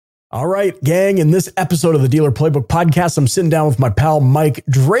All right, gang, in this episode of the Dealer Playbook Podcast, I'm sitting down with my pal Mike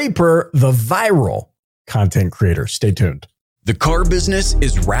Draper, the viral content creator. Stay tuned. The car business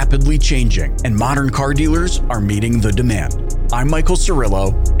is rapidly changing, and modern car dealers are meeting the demand. I'm Michael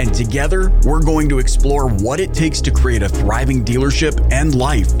Cirillo, and together we're going to explore what it takes to create a thriving dealership and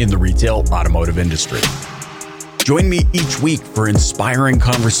life in the retail automotive industry. Join me each week for inspiring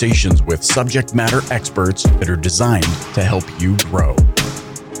conversations with subject matter experts that are designed to help you grow.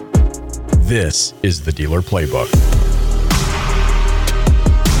 This is the Dealer Playbook.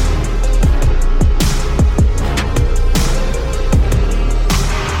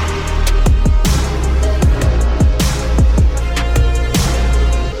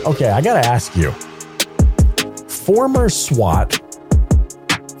 Okay, I got to ask you. Former SWAT,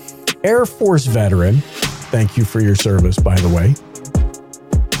 Air Force veteran, thank you for your service, by the way,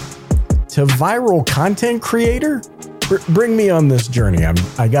 to viral content creator? Bring me on this journey.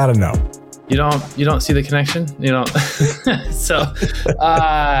 I got to know. You don't see the connection? You don't. So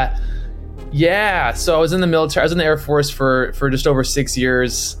I was in the military. I was in the Air Force for just over 6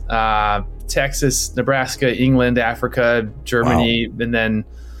 years. Texas, Nebraska, England, Africa, Germany, wow. And then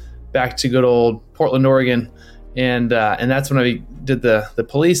back to good old Portland, Oregon. And that's when I did the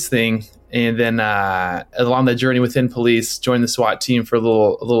police thing. And then along the journey within police, joined the SWAT team for a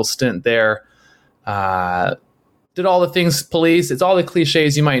little stint there. Did all the things police. It's all the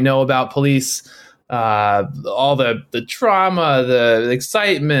cliches you might know about police. All the trauma, the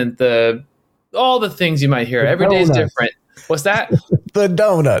excitement, all the things you might hear. Every day is different. What's that? The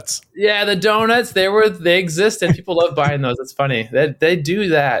donuts. Yeah, the donuts. They exist, and people love buying those. It's funny that they do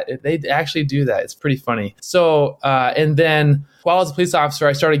that. They actually do that. It's pretty funny. So, and then while I was a police officer,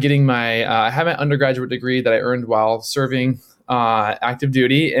 I started getting I have an undergraduate degree that I earned while serving active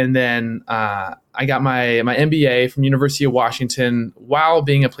duty, and then I got my MBA from University of Washington while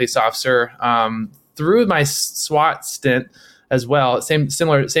being a police officer through my SWAT stint as well, same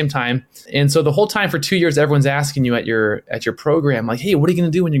time. And so the whole time for 2 years, everyone's asking you at your program, like, hey, what are you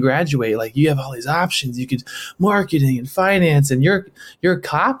going to do when you graduate? Like, you have all these options. You could marketing and finance, and you're a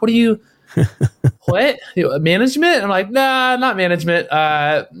cop. What do you? What? Management? I'm like, nah, not management.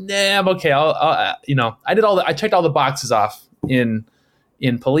 Nah, I'm okay. I checked all the boxes off in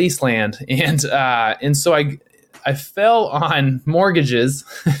police land, and so I fell on mortgages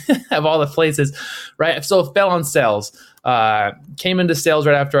of all the places, right? So I fell on sales. Came into sales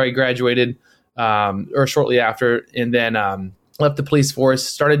right after I graduated, or shortly after, and then left the police force,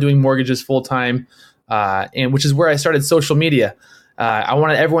 started doing mortgages full time, and which is where I started social media. I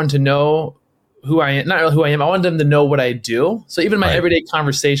wanted everyone to know who I am, not really who I am. I wanted them to know what I do. So even my everyday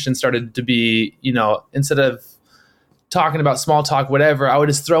conversation started to be, instead of talking about small talk, whatever, I would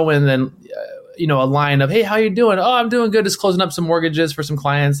just throw in then, a line of, hey, how you doing? Oh, I'm doing good. Just closing up some mortgages for some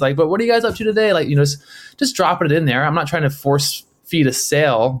clients. Like, but what are you guys up to today? Like, just dropping it in there. I'm not trying to force feed a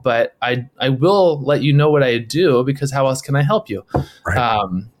sale, but I will let you know what I do, because how else can I help you?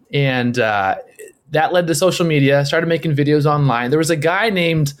 Right. That led to social media. I started making videos online. There was a guy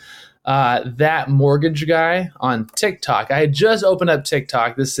named That Mortgage Guy on TikTok. I had just opened up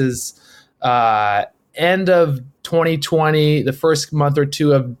TikTok. This is end of 2020, the first month or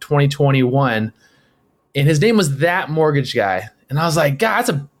two of 2021, and his name was That Mortgage Guy. And I was like, God,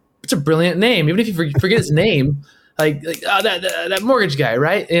 it's a brilliant name. Even if you forget his name, that mortgage guy,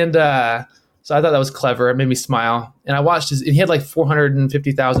 right? And so I thought that was clever. It made me smile. And I watched and he had like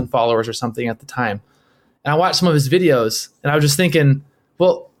 450,000 followers or something at the time. And I watched some of his videos, and I was just thinking,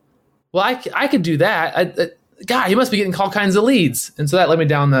 well, I could do that. God, he must be getting all kinds of leads. And so that led me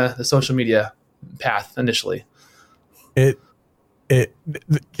down the social media path initially. I love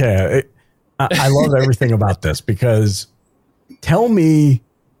everything about this, because tell me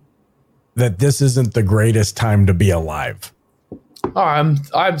that this isn't the greatest time to be alive. Oh,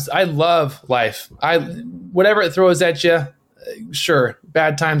 I love life. Whatever it throws at you, sure,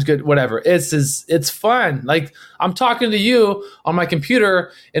 bad times, good, whatever. It's fun. Like, I'm talking to you on my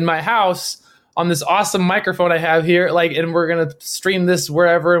computer in my house on this awesome microphone I have here, and we're gonna stream this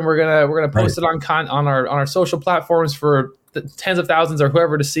wherever, and we're gonna post it on our social platforms for the tens of thousands or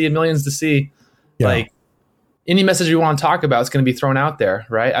whoever to see, and millions to see. Yeah. Like, any message you want to talk about is going to be thrown out there,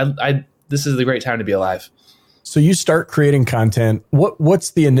 right? This is the great time to be alive. So you start creating content.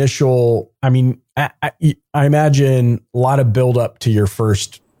 What's the initial? I mean, I imagine a lot of build up to your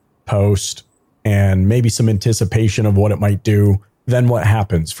first post, and maybe some anticipation of what it might do. Then what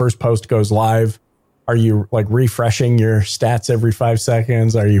happens? First post goes live. Are you like refreshing your stats every 5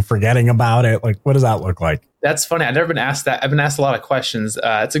 seconds? Are you forgetting about it? Like, what does that look like? That's funny. I've never been asked that. I've been asked a lot of questions.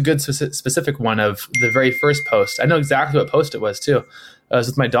 It's a good specific one of the very first post. I know exactly what post it was too. I was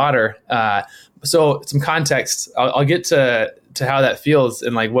with my daughter. So some context, I'll get to how that feels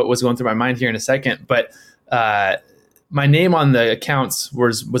and like what was going through my mind here in a second. But my name on the accounts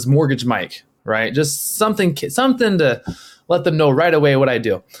was Mortgage Mike, right? Just something to let them know right away what I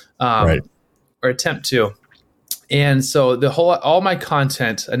do, or attempt to. And so all my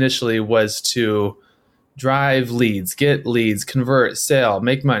content initially was to drive leads, get leads, convert, sell,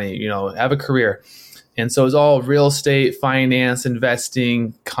 make money, have a career. And so it was all real estate, finance,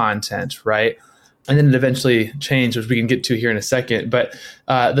 investing content, right? And then it eventually changed, which we can get to here in a second. But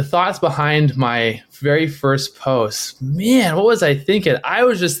the thoughts behind my very first post, man, what was I thinking? I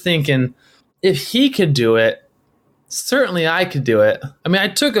was just thinking, if he could do it, certainly I could do it. I mean, I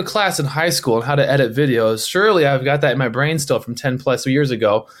took a class in high school on how to edit videos. Surely I've got that in my brain still from 10 plus years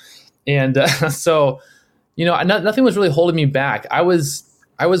ago. And so, nothing was really holding me back. I was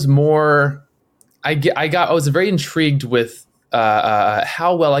very intrigued with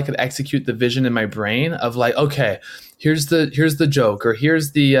how well I could execute the vision in my brain of like, okay, here's the joke, or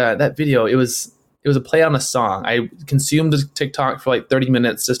here's the that video. It was a play on a song. I consumed TikTok for like 30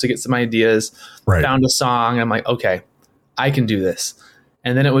 minutes just to get some ideas, found a song. And I'm like, okay, I can do this.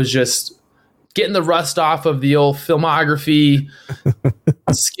 And then it was just getting the rust off of the old filmography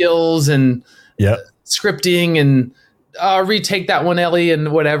skills and scripting and retake that one, Ellie,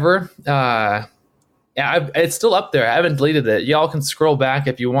 and whatever. It's still up there. I haven't deleted it. Y'all can scroll back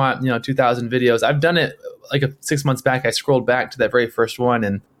if you want, 2,000 videos. I've done it like 6 months back. I scrolled back to that very first one,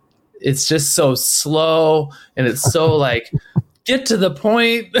 and it's just so slow, and it's so like, get to the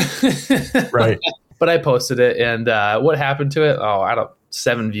point. Right. But I posted it, and what happened to it? Oh,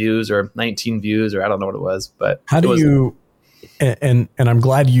 7 views or 19 views, or I don't know what it was. But how do you? And I'm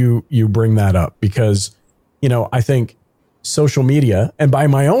glad you bring that up, because I think social media, and by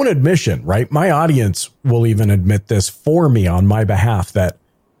my own admission, right, my audience will even admit this for me on my behalf, that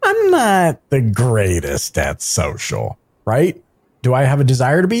I'm not the greatest at social, right? Do I have a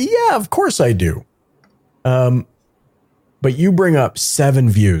desire to be? Yeah, of course I do. But you bring up 7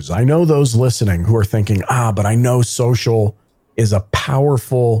 views. I know those listening who are thinking, but I know social is a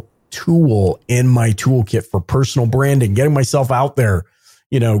powerful tool in my toolkit for personal branding, getting myself out there,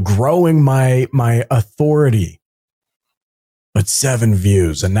 growing my authority. But 7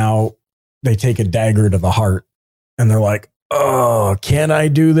 views, and now they take a dagger to the heart, and they're like, oh, can I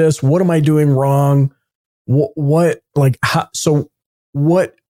do this? What am I doing wrong? What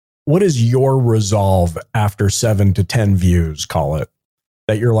is your resolve after 7 to 10 views, call it,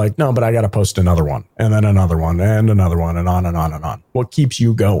 that you're like, no, but I got to post another one, and then another one, and another one, and on and on and on. What keeps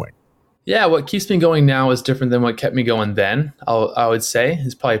you going? Yeah, what keeps me going now is different than what kept me going then, I would say,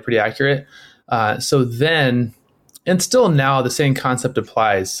 is probably pretty accurate. So then, and still now, the same concept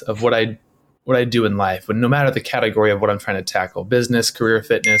applies of what I do in life, no matter the category of what I'm trying to tackle: business, career,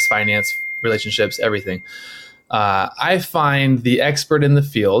 fitness, finance, relationships, everything. I find the expert in the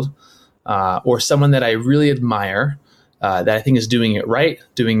field, or someone that I really admire, that I think is doing it right,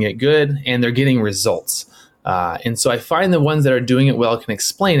 doing it good, and they're getting results. And so I find the ones that are doing it well can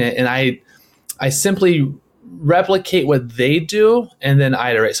explain it, and I simply replicate what they do and then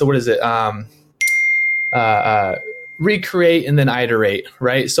iterate. So what is it? Recreate and then iterate,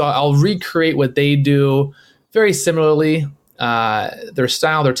 right? So I'll recreate what they do very similarly, their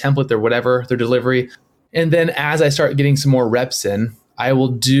style, their template, their whatever, their delivery. And then as I start getting some more reps in, I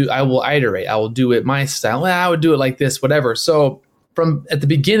will iterate. I will do it my style. I would do it like this, whatever. So from at the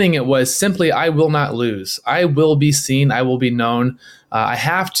beginning, it was simply, I will not lose. I will be seen. I will be known. I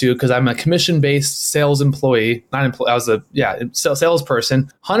have to, because I'm a commission-based sales employee. I was a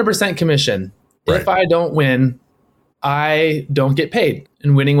salesperson, 100% commission. Right. If I don't win, I don't get paid.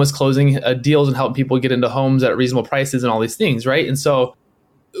 And winning was closing deals and helping people get into homes at reasonable prices and all these things, right? And so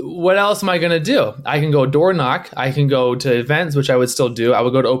what else am I going to do? I can go door knock. I can go to events, which I would still do. I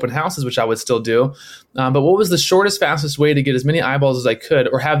would go to open houses, which I would still do. But what was the shortest, fastest way to get as many eyeballs as I could,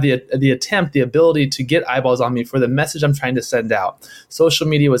 or have the ability to get eyeballs on me for the message I'm trying to send out? Social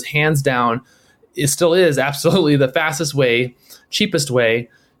media was hands down, it still is absolutely the fastest way, cheapest way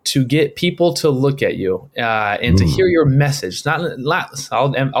to get people to look at you and to hear your message.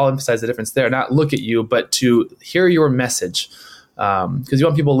 I'll emphasize the difference there. Not look at you, but to hear your message. Because you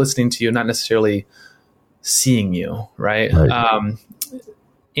want people listening to you, not necessarily seeing you, right?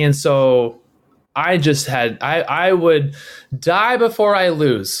 And so I would die before I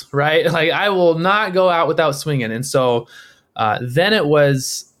lose, right? Like, I will not go out without swinging. And so then it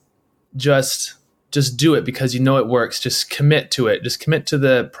was just do it, because you know it works. Just commit to it. Just commit to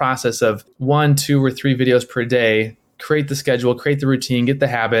the process of 1, 2, or 3 videos per day. Create the schedule, create the routine, get the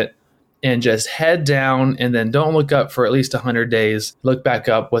habit, and just head down, and then don't look up for at least 100 days. Look back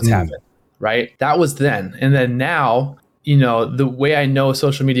up, what's happened, right? That was then. And then now, the way I know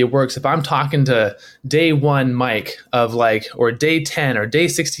social media works, if I'm talking to day 1 Mike of or day 10 or day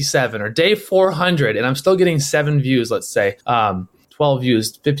 67 or day 400, and I'm still getting 7 views, let's say, 12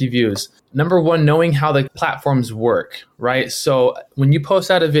 views, 50 views. Number one, knowing how the platforms work, right? So when you post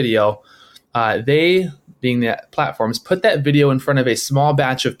out a video, they, being the platforms, put that video in front of a small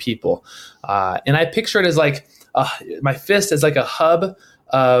batch of people. And I picture it as my fist is like a hub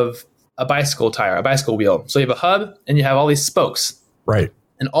of a bicycle tire, a bicycle wheel. So you have a hub and you have all these spokes. Right.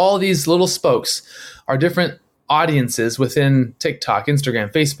 And all these little spokes are different audiences within TikTok,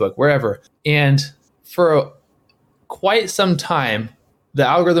 Instagram, Facebook, wherever. And for quite some time, the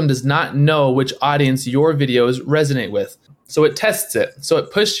algorithm does not know which audience your videos resonate with. So it tests it. So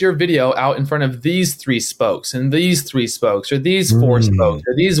it pushed your video out in front of these 3 spokes and these 3 spokes or these 4 spokes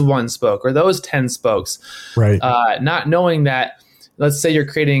or these 1 spoke or those 10 spokes. Right. Not knowing that, let's say you're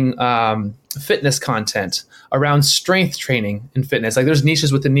creating fitness content around strength training in fitness. There's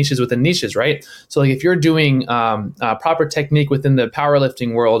niches within niches within niches, right? So if you're doing proper technique within the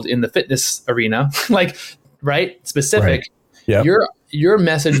powerlifting world in the fitness arena, right, specific, right. Yep. Your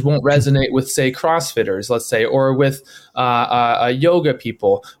message won't resonate with, say, CrossFitters, let's say, or with yoga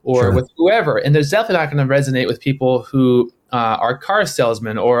people, or with whoever. And there's definitely not going to resonate with people who are car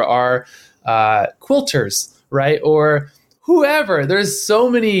salesmen or are quilters, right? Or whoever. There's so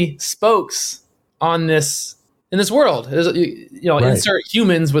many spokes in this world. There's, right. Insert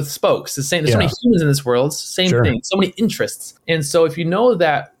humans with spokes. The same. There's so many humans in this world. Same thing. So many interests. And so if you know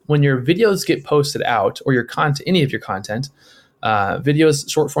that when your videos get posted out, or your content, any of your content, videos,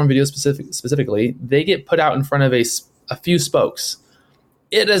 short form videos specifically, they get put out in front of a few spokes.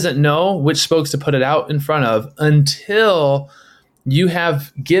 It doesn't know which spokes to put it out in front of until you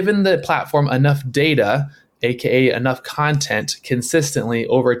have given the platform enough data, aka enough content consistently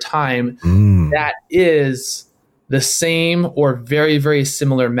over time that is the same or very, very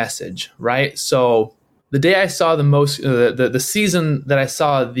similar message, right? So the day I saw the season that I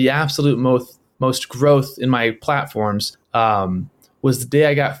saw the absolute most growth in my platforms was the day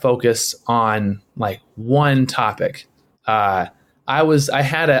I got focused on one topic. I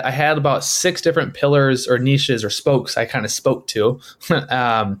had about 6 different pillars or niches or spokes I kind of spoke to,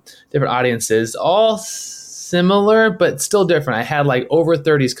 different audiences, all similar but still different. I had over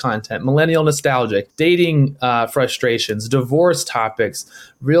 30s content, millennial nostalgic, dating frustrations, divorce topics,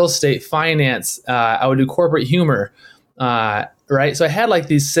 real estate, finance. I would do corporate humor, right? So I had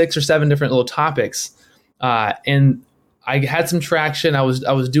these 6 or 7 different little topics, and I had some traction. I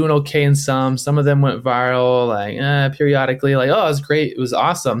was doing okay in some. Some of them went viral, periodically. Oh, it was great. It was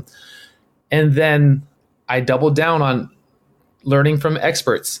awesome. And then I doubled down on learning from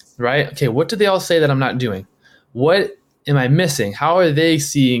experts, right? Okay, what do they all say that I'm not doing? What am I missing? How are they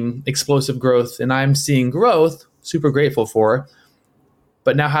seeing explosive growth and I'm seeing growth? Super grateful for.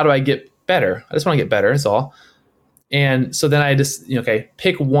 But now how do I get better? I just want to get better. That's all. And so then I just,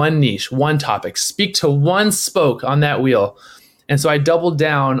 pick one niche, one topic, speak to one spoke on that wheel. And so I doubled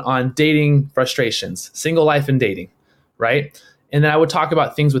down on dating frustrations, single life and dating, right? And then I would talk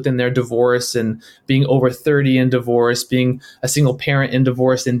about things within their divorce and being over 30 in divorce, being a single parent in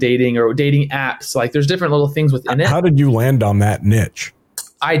divorce and dating, or dating apps. There's different little things within it. How did you land on that niche?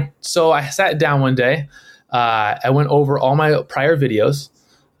 So I sat down one day. I went over all my prior videos.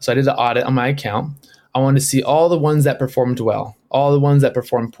 So I did an audit on my account. I wanted to see all the ones that performed well, all the ones that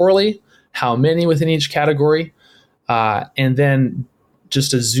performed poorly, how many within each category, and then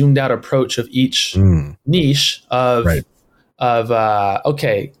just a zoomed out approach of each niche of, right.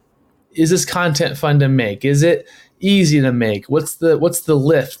 Okay, is this content fun to make? Is it easy to make? What's the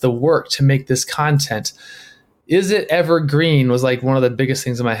lift, the work to make this content? Is it evergreen? Was one of the biggest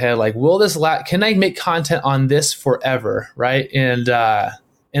things in my head. Will this can I make content on this forever? Right. And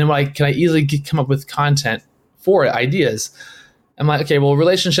can I easily come up with content for it, ideas? I'm okay, well,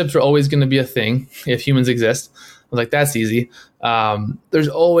 relationships are always going to be a thing if humans exist. I was that's easy. There's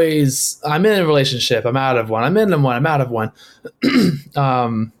always, I'm in a relationship, I'm out of one. I'm in one, I'm out of one.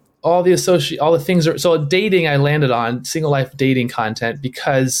 All the things are, so dating, I landed on single life dating content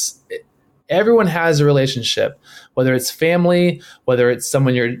because everyone has a relationship, whether it's family, whether it's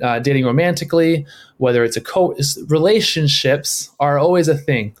someone you're dating romantically, whether it's relationships are always a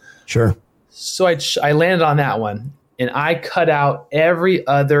thing. Sure. So I landed on that one, and I cut out every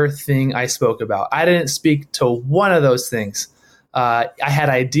other thing I spoke about. I didn't speak to one of those things. I had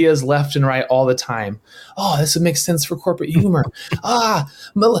ideas left and right all the time. Oh, this would make sense for corporate humor. I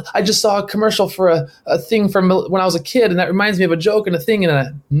just saw a commercial for a thing from when I was a kid, and that reminds me of a joke and a thing.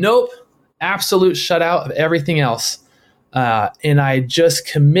 And nope, absolute shutout of everything else. And I just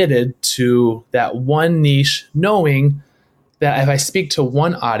committed to that one niche, knowing that if I speak to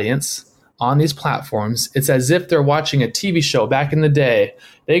one audience on these platforms, it's as if they're watching a TV show back in the day.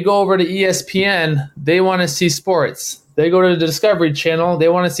 They go over to ESPN, they want to see sports. They go to the Discovery Channel, they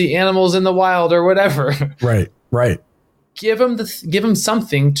want to see animals in the wild or whatever. Right. Give them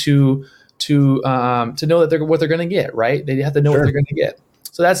something to know that what they're going to get. Right? They have to know what they're going to get.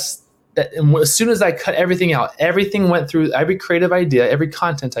 So that's that. And as soon as I cut everything out, everything went through. Every creative idea, every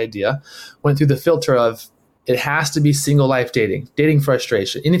content idea, went through the filter of it has to be single life dating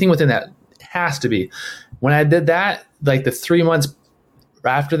frustration, anything within that. Has to be. When I did that, like the 3 months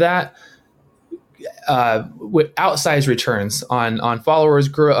after that, with outsized returns on followers,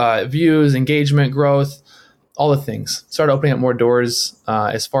 views, engagement, growth, all the things. Started opening up more doors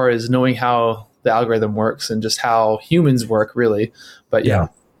as far as knowing how the algorithm works and just how humans work, really. But yeah.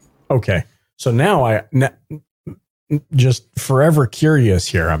 Okay. So now I just forever curious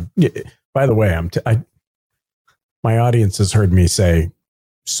here. By the way, my audience has heard me say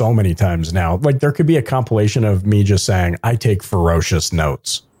so many times now, like there could be a compilation of me just saying, I take ferocious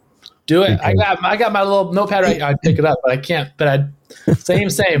notes. Do it. I got my little notepad right. I'd pick it up, but I can't,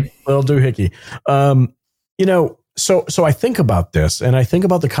 same. Little doohickey. So I think about this and I think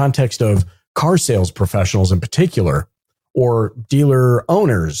about the context of car sales professionals in particular, or dealer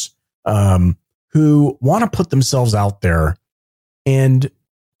owners, who want to put themselves out there and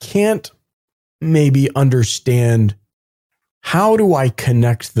can't maybe understand, how do I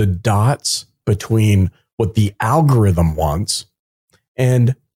connect the dots between what the algorithm wants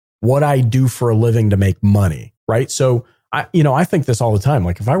and what I do for a living to make money, right? So I think this all the time.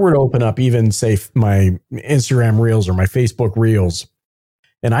 Like if I were to open up even say my Instagram Reels or my Facebook Reels,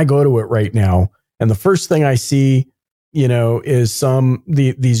 and I go to it right now, and the first thing I see, is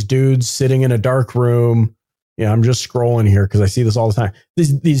these dudes sitting in a dark room. I'm just scrolling here because I see this all the time.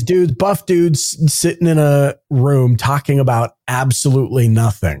 These dudes, buff dudes sitting in a room talking about absolutely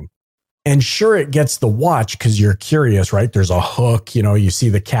nothing. And sure, it gets the watch because you're curious, right? There's a hook, you see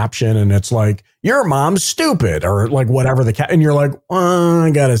the caption and it's like, your mom's stupid, or like whatever and you're like, I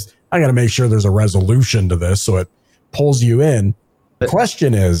gotta make sure there's a resolution to this. So it pulls you in. The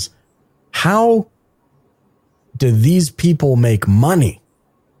question is, how do these people make money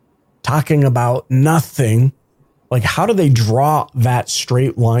talking about nothing? Like, how do they draw that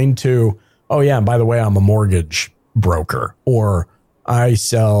straight line to, oh yeah, and by the way, I'm a mortgage broker, or I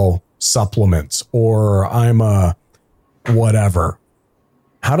sell supplements, or I'm a whatever?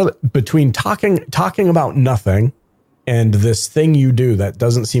 Between talking about nothing and this thing you do that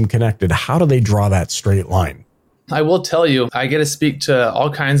doesn't seem connected, how do they draw that straight line? I will tell you, I get to speak to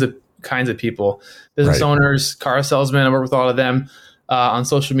all kinds of people, business owners, car salesmen. I work with all of them. On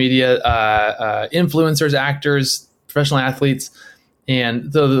social media, influencers, actors, professional athletes,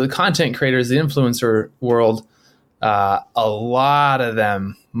 and the content creators, the influencer world, a lot of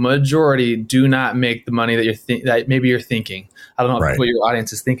them, majority, do not make the money that maybe you're thinking. I don't know what your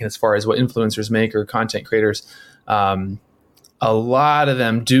audience is thinking as far as what influencers make or content creators. A lot of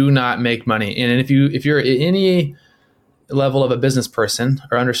them do not make money. And if you're at any level of a business person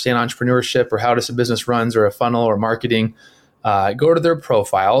or understand entrepreneurship or how a business runs or a funnel or marketing, go to their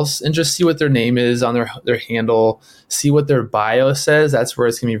profiles and just see what their name is on their handle, see what their bio says. That's where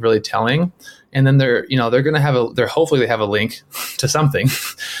it's going to be really telling. And then they're going to have hopefully they have a link to something.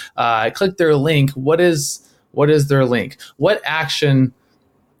 Click their link. What is their link? What action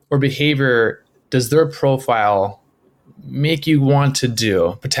or behavior does their profile make you want to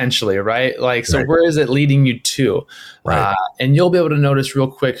do potentially, right? Like, so where is it leading you to? Right. And you'll be able to notice real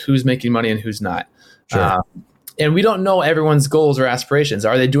quick who's making money and who's not. Sure. And we don't know everyone's goals or aspirations.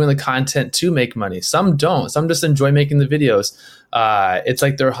 Are they doing the content to make money? Some don't. Some just enjoy making the videos. It's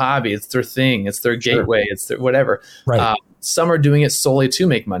like their hobby. It's their thing. It's their gateway. It's their whatever. Right. Some are doing it solely to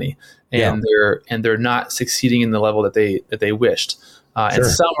make money, and they're not succeeding in the level that they wished. And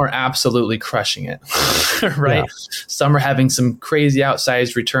some are absolutely crushing it. Right. Yeah. Some are having some crazy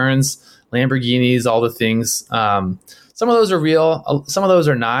outsized returns, Lamborghinis, all the things. Some of those are real. Some of those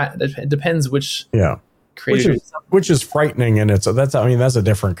are not. It depends which. Yeah. Which is frightening, and that's a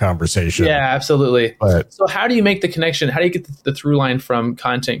different conversation. Yeah, absolutely. But, so how do you make the connection? How do you get the through line from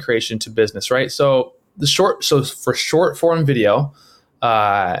content creation to business, right? So for short form video,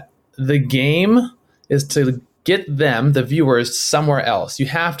 the game is to get them, the viewers, somewhere else. You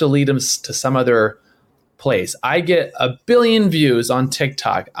have to lead them to some other place. I get 1 billion views on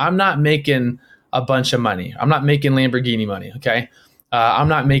TikTok. I'm not making a bunch of money. I'm not making Lamborghini money. Okay. I'm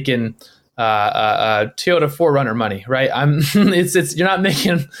not making Toyota 4Runner money, right? It's you're not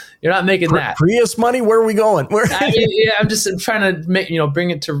making that Prius money. Where are we going? I'm just trying to make, bring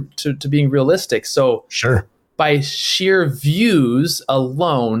it to being realistic. So sure. By sheer views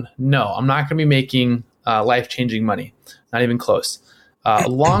alone, no, I'm not going to be making life-changing money. Not even close.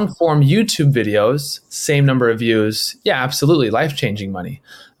 Long-form YouTube videos, same number of views. Yeah, absolutely. Life-changing money.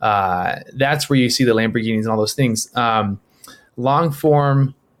 That's where you see the Lamborghinis and all those things.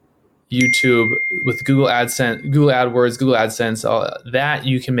 Long-form YouTube with Google AdSense, Google AdWords, Google AdSense, that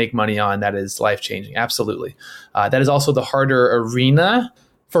you can make money on. That is life-changing. Absolutely. That is also the harder arena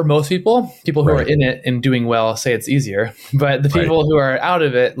for most people. People who are in it and doing well say it's easier. But the people who are out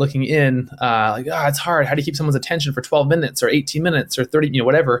of it looking in, it's hard. How do you keep someone's attention for 12 minutes or 18 minutes or 30,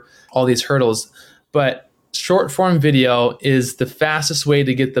 whatever, all these hurdles. But short form video is the fastest way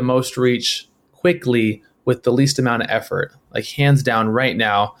to get the most reach quickly with the least amount of effort. Like hands down right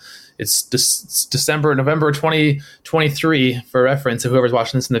now, it's November 2023 for reference, if whoever's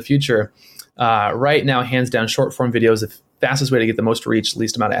watching this in the future. Right now, hands down, short form video is the fastest way to get the most reach,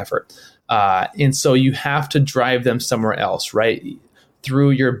 least amount of effort. And so you have to drive them somewhere else, right?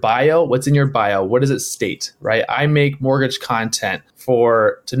 Through your bio. What's in your bio? What does it state, right? I make mortgage content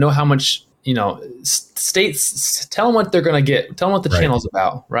to know how much, states, tell them what they're going to get. Tell them what the channel's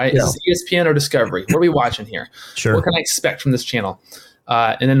about, right? Yeah. Is this ESPN or Discovery? What are we watching here? Sure. What can I expect from this channel?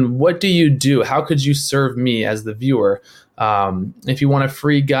 And then what do you do? How could you serve me as the viewer? If you want a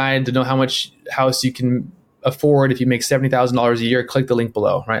free guide to know how much house you can afford if you make $70,000 a year, click the link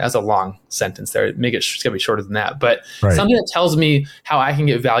below, right? That's a long sentence there. It's going to be shorter than that. But something that tells me how I can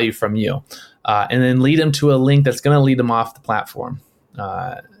get value from you. And then lead them to a link that's going to lead them off the platform.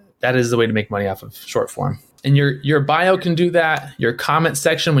 That is the way to make money off of short form. And your bio can do that. Your comment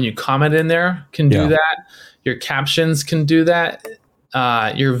section, when you comment in there, can do that. Your captions can do that.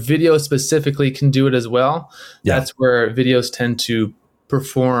 Your video specifically can do it as well. Yeah. That's where videos tend to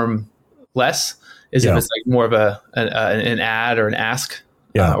perform less, if it's like more of an ad or an ask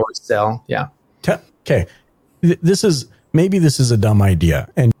or a sell. Yeah. Okay. This is a dumb idea.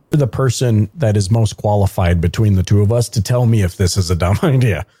 And you're the person that is most qualified between the two of us to tell me if this is a dumb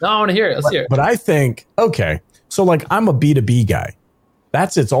idea. No, I want to hear it. Let's hear it. But I think, so like I'm a B2B guy.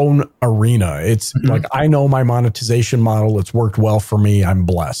 That's its own arena. It's like, I know my monetization model. It's worked well for me. I'm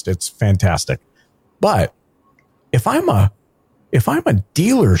blessed. It's fantastic. But if I'm a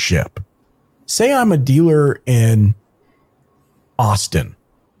dealership, say I'm a dealer in Austin.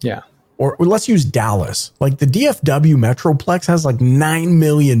 Yeah. Or let's use Dallas. Like the DFW Metroplex has like 9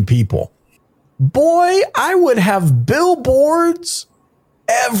 million people. Boy, I would have billboards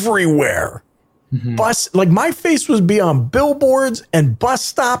everywhere. My face would be on billboards and bus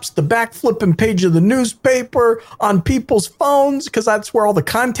stops, the back flipping page of the newspaper, on people's phones, because that's where all the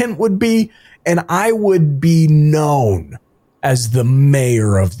content would be. And I would be known as the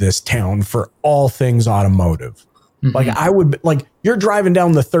mayor of this town for all things automotive. Like I would, like you're driving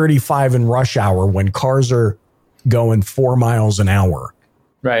down the 35 in rush hour when cars are going 4 miles an hour.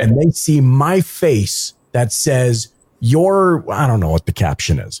 Right. And they see my face that says, I don't know what the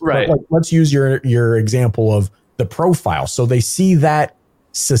caption is. Right. But let's use your example of the profile. So they see that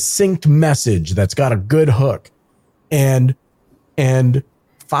succinct message that's got a good hook and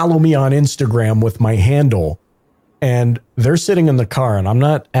follow me on Instagram with my handle. And they're sitting in the car, and I'm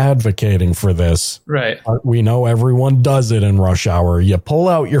not advocating for this. Right. We know everyone does it in rush hour. You pull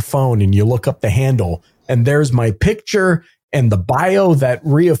out your phone and you look up the handle, and there's my picture and the bio that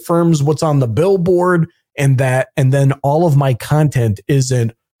reaffirms what's on the billboard. And then all of my content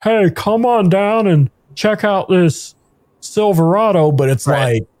isn't, hey, come on down and check out this Silverado. But it's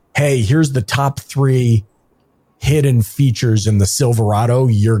like, hey, here's the top 3 hidden features in the Silverado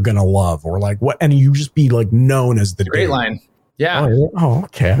you're going to love. Or like what? And you just be like known as the great line. Yeah. Oh,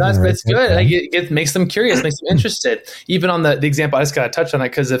 okay. That's good. Okay. Like it makes them curious, makes them interested. Even on the example, I just got to touch on that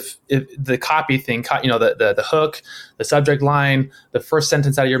because if the copy thing, the hook, the subject line, the first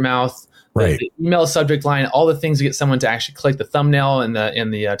sentence out of your mouth, the email subject line, all the things to get someone to actually click the thumbnail and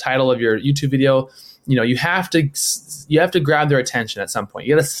the title of your YouTube video, you have to grab their attention at some point.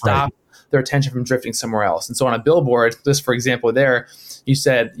 You got to stop their attention from drifting somewhere else. And so on a billboard, just for example, there, you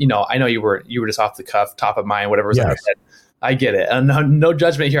said, I know you were just off the cuff, top of mind, whatever was on your head. I get it. No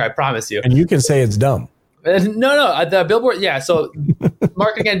judgment here, I promise you. And you can say it's dumb. No, the billboard. Yeah. So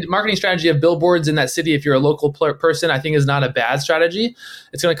marketing strategy of billboards in that city, if you're a local person, I think is not a bad strategy.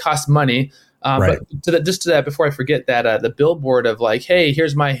 It's going to cost money. But to that, before I forget that, the billboard of like, hey,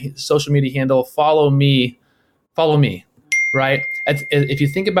 here's my social media handle, follow me. Right. If you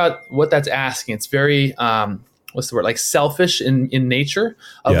think about what that's asking, it's very, what's the word? Like selfish in nature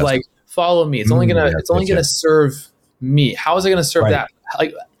of like, follow me. It's only gonna serve me. How is it gonna serve that?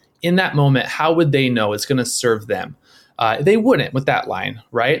 Like in that moment, how would they know it's gonna serve them? They wouldn't with that line,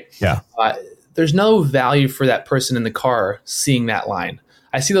 right? Yeah. There's no value for that person in the car seeing that line.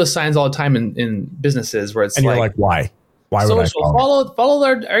 I see those signs all the time in businesses where it's and you're like, why? Why would I follow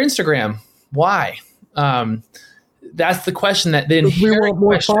our Instagram? Why? That's the question that the inherent we want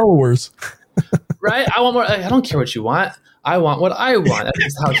more followers, right? I want more. I don't care what you want. I want what I want.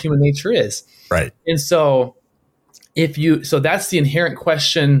 That's how human nature is, right? And so, that's the inherent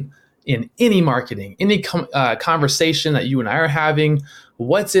question in any marketing, any conversation that you and I are having.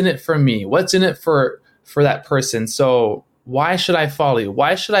 What's in it for me? What's in it for that person? So why should I follow you?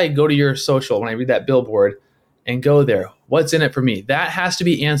 Why should I go to your social when I read that billboard and go there? What's in it for me? That has to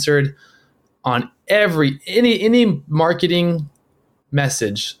be answered on any marketing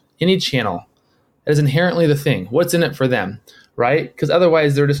message, any channel. That is inherently the thing. What's in it for them, right? Because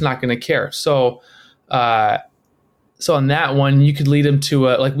otherwise they're just not going to care. So on that one, you could lead them to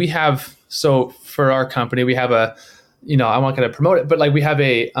for our company, we have I'm not going to promote it, but like we have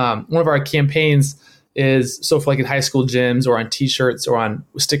one of our campaigns is, so for like in high school gyms or on t-shirts or on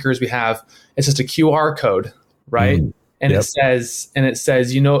stickers, it's just a QR code, right? And it says, we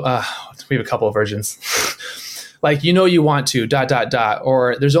have a couple of versions like, you want to ...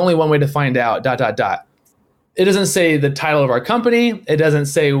 or there's only one way to find out ... It doesn't say the title of our company. It doesn't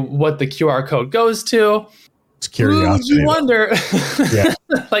say what the QR code goes to. It's curiosity. You wonder, yeah.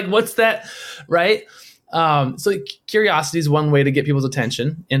 like, what's that? Right. So curiosity is one way to get people's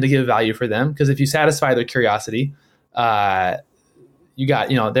attention and to give value for them. Because if you satisfy their curiosity, you got,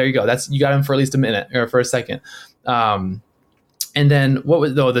 there you go. You got them for at least a minute or for a second. And then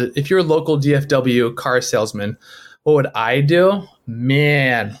if you're a local DFW car salesman, what would I do?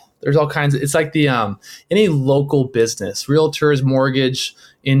 Man, there's all kinds of, it's like any local business, realtors, mortgage,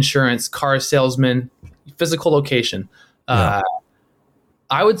 insurance, car salesman, physical location. I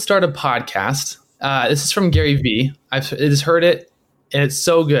would start a podcast. This is from Gary Vee. I've just heard it and it's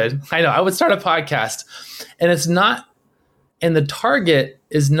so good. I know. I would start a podcast, and the target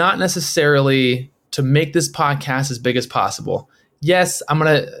is not necessarily to make this podcast as big as possible. Yes, I'm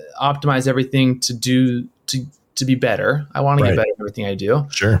going to optimize everything to be better. I want to get better at everything I do.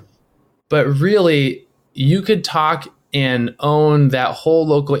 Sure. But really, you could talk and own that whole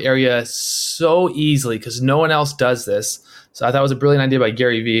local area so easily because no one else does this. So I thought it was a brilliant idea by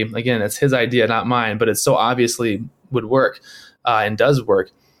Gary Vee. Again, it's his idea, not mine, but it so obviously would work and does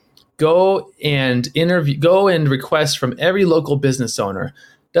work. Go and request from every local business owner.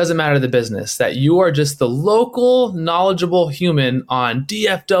 Doesn't matter the business, that you are just the local knowledgeable human on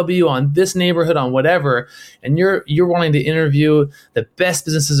DFW, on this neighborhood, on whatever, and you're wanting to interview the best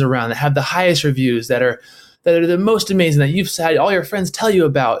businesses around that have the highest reviews, that are the most amazing, that you've had all your friends tell you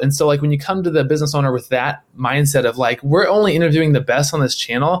about. And so like when you come to the business owner with that mindset of like, we're only interviewing the best on this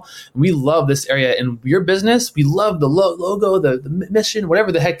channel, we love this area in your business, we love the logo, the mission,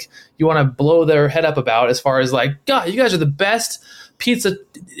 whatever the heck you want to blow their head up about, as far as like, God, you guys are the best pizza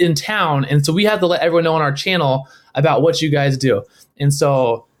in town, and so we have to let everyone know on our channel about what you guys do. And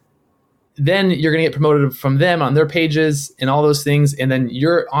so then you're going to get promoted from them on their pages and all those things, and then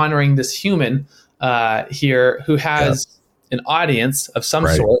you're honoring this human here who has an audience of some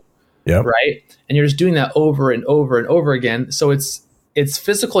sort, right? And you're just doing that over and over and over again. So it's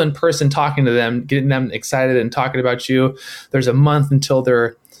physical in person, talking to them, getting them excited and talking about you. There's a month until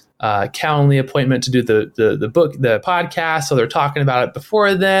they're Calendly appointment to do the podcast, so they're talking about it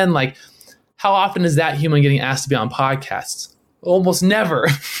before then. Like, how often is that human getting asked to be on podcasts? Almost never,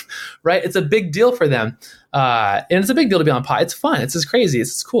 right? It's a big deal for them, and it's a big deal to be on pod. It's fun. It's just crazy.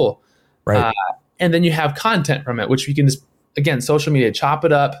 It's cool, right? And then you have content from it, which you can just, again, social media, chop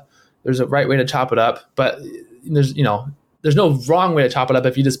it up. There's a right way to chop it up, but there's no wrong way to chop it up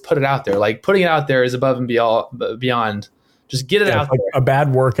if you just put it out there. Like, putting it out there is above and beyond. Just get it out there. A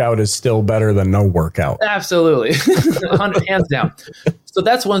bad workout is still better than no workout. Absolutely. Hands down. So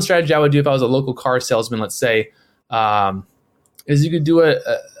that's one strategy I would do if I was a local car salesman, let's say, is you could do a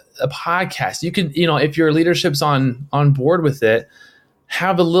podcast. You could, if your leadership's on board with it,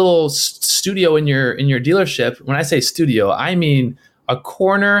 have a little studio in your dealership. When I say studio, I mean a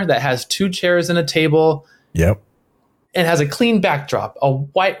corner that has 2 chairs and a table. Yep. And has a clean backdrop, a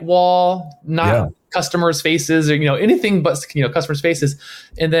white wall, not customers' faces or, anything but, customers' faces.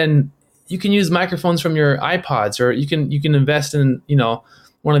 And then you can use microphones from your iPods, or you can invest in,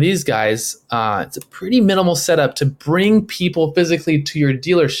 one of these guys. It's a pretty minimal setup to bring people physically to your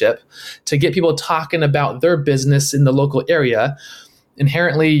dealership, to get people talking about their business in the local area.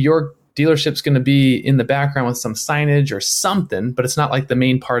 Inherently, your dealership's going to be in the background with some signage or something, but it's not like the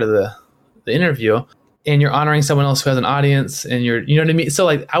main part of the interview. And you're honoring someone else who has an audience, and you know what I mean? So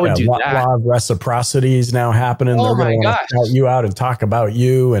like I would do that. A lot of reciprocity is now happening. Oh, they're going to shout you out and talk about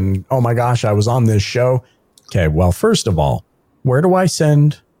you. And oh my gosh, I was on this show. Okay. Well, first of all, where do I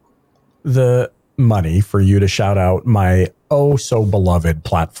send the money for you to shout out my oh so beloved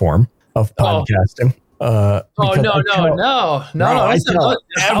platform of podcasting? No. I tell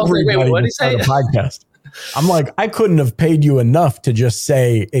everybody what did he to start say? a podcast. I'm like, I couldn't have paid you enough to just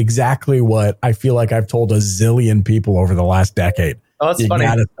say exactly what I feel like I've told a zillion people over the last decade. Oh, that's you funny.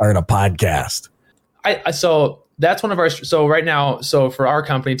 got to start a podcast. So that's one of our, so right now, so for our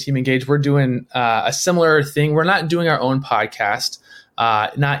company, Team Engage, we're doing a similar thing. We're not doing our own podcast,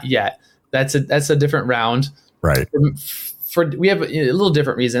 not yet. That's a different round. Right. We have a little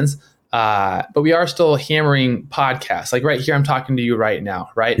different reasons. But we are still hammering podcasts. Like right here, I'm talking to you right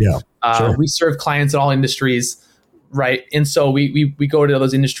now, right? Yeah. Sure. We serve clients in all industries, right? And so we go to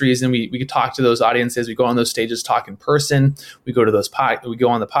those industries and we can talk to those audiences. We go on those stages, talk in person. We go to we go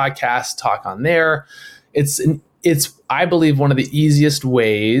on the podcast, talk on there. It's I believe one of the easiest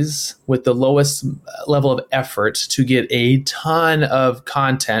ways with the lowest level of effort to get a ton of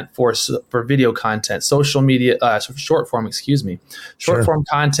content for video content, social media, short form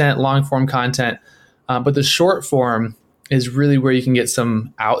content, long form content. But the short form is really where you can get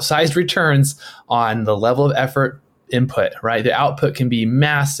some outsized returns on the level of effort input, right? The output can be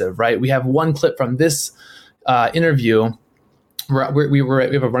massive, right? We have one clip from this interview. We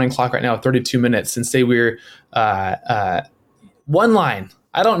have a running clock right now of 32 minutes, and say we're one line.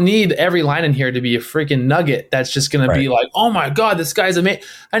 I don't need every line in here to be a freaking nugget that's just going to be like, oh my God, this guy's amazing.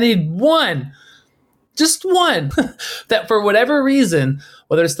 I need one, just one that for whatever reason,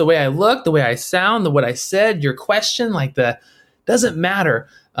 whether it's the way I look, the way I sound, what I said, your question, doesn't matter.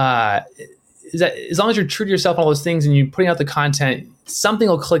 Is that as long as you're true to yourself on all those things and you're putting out the content, something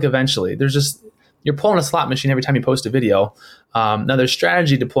will click eventually. You're pulling a slot machine every time you post a video. Now there's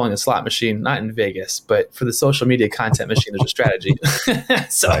strategy to pulling a slot machine, not in Vegas, but for the social media content machine, there's a strategy.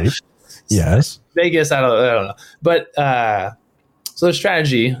 Yes. Vegas, I don't know. But so there's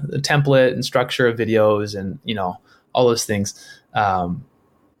strategy, the template and structure of videos and, all those things.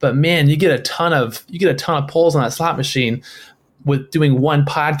 But man, you get a ton of pulls on that slot machine with doing one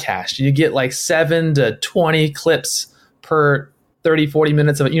podcast. You get like 7 to 20 clips per 30, 40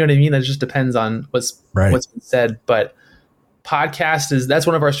 minutes of it. You know what I mean? That just depends on what's been said. But podcast that's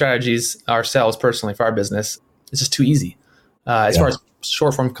one of our strategies ourselves personally for our business. It's just too easy as far as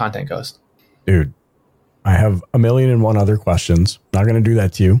short form content goes. Dude, I have 1,000,001 other questions. Not going to do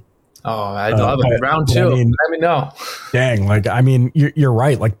that to you. Oh, I love it. Round 2. Let me know. Dang. You're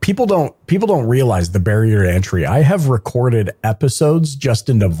right. Like people don't realize the barrier to entry. I have recorded episodes just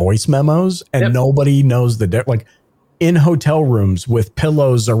into voice memos and nobody knows in hotel rooms with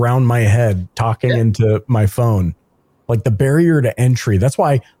pillows around my head, talking into my phone, like the barrier to entry. That's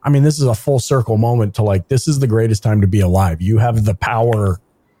why, this is a full circle moment to this is the greatest time to be alive. You have the power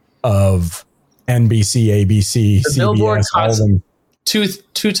of NBC, ABC, the CBS, Billboard all of them.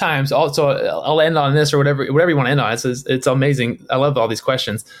 Two times. Also, I'll end on this or whatever you want to end on. It's amazing. I love all these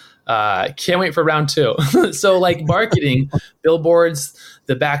questions. Can't wait for round 2. So marketing, billboards,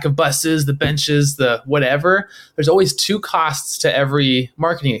 the back of buses, the benches, the whatever, there's always 2 costs to every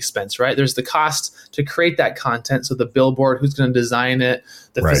marketing expense, right? There's the cost to create that content. So the billboard, who's going to design it,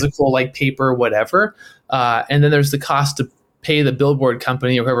 the physical paper, whatever. And then there's the cost to pay the billboard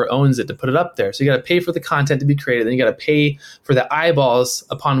company or whoever owns it to put it up there. So you got to pay for the content to be created. Then you got to pay for the eyeballs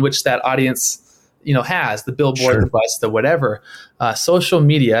upon which that audience has the billboard, the bus, the whatever. Social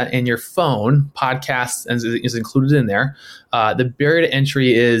media and your phone, podcasts is included in there. The barrier to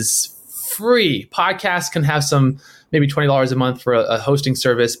entry is free. Podcasts can have some, maybe $20 a month for a hosting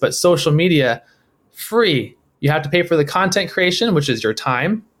service, but social media, free. You have to pay for the content creation, which is your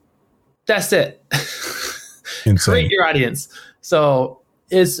time. That's it. Create your audience. So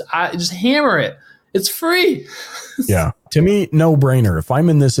just hammer it. It's free. Yeah. To me, no brainer. If I'm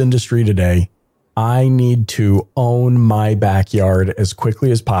in this industry today, I need to own my backyard as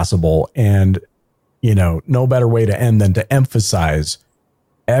quickly as possible. And, no better way to end than to emphasize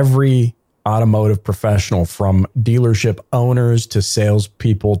every automotive professional, from dealership owners to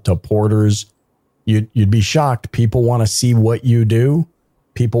salespeople to porters. You'd be shocked. People want to see what you do.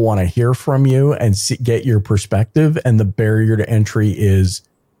 People want to hear from you and get your perspective. And the barrier to entry is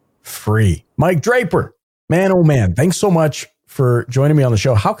free. Mike Draper, man, oh man, thanks so much for joining me on the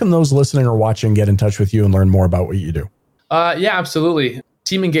show. How can those listening or watching get in touch with you and learn more about what you do? Yeah, absolutely.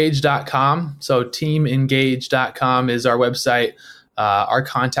 Teamengage.com. So teamengage.com is our website. Our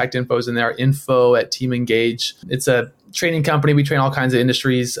contact info is in there, info@Team Engage. It's a training company. We train all kinds of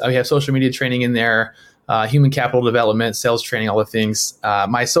industries. We have social media training in there, human capital development, sales training, all the things.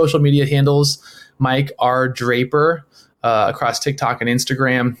 My social media handles, Mike R. Draper, across TikTok and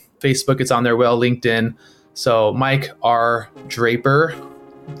Instagram. Facebook, it's on there, LinkedIn. So Mike R. Draper,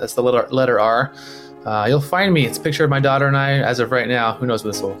 that's the letter R. You'll find me. It's a picture of my daughter and I as of right now. Who knows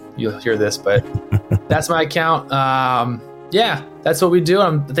when you'll hear this, but that's my account. Yeah, that's what we do.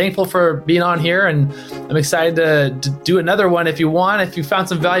 I'm thankful for being on here, and I'm excited to do another one if you want. If you found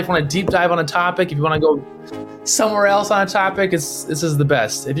some value, if you want to deep dive on a topic, if you want to go somewhere else on a topic, this is the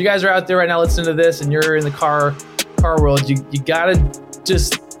best. If you guys are out there right now listening to this and you're in the car world, you gotta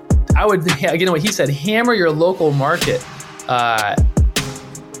just, again, what he said, hammer your local market.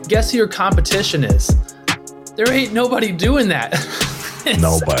 Guess who your competition is? There ain't nobody doing that.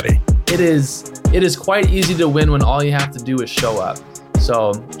 Nobody. It is quite easy to win when all you have to do is show up.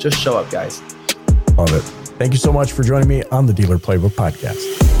 So just show up, guys. Love it. Thank you so much for joining me on the Dealer Playbook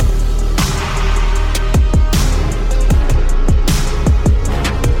Podcast.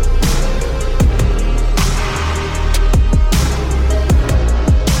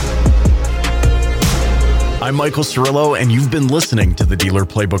 I'm Michael Cirillo, and you've been listening to the Dealer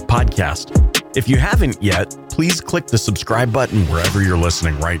Playbook Podcast. If you haven't yet, please click the subscribe button wherever you're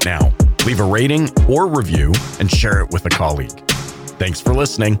listening right now. Leave a rating or review and share it with a colleague. Thanks for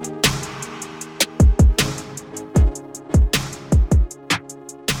listening.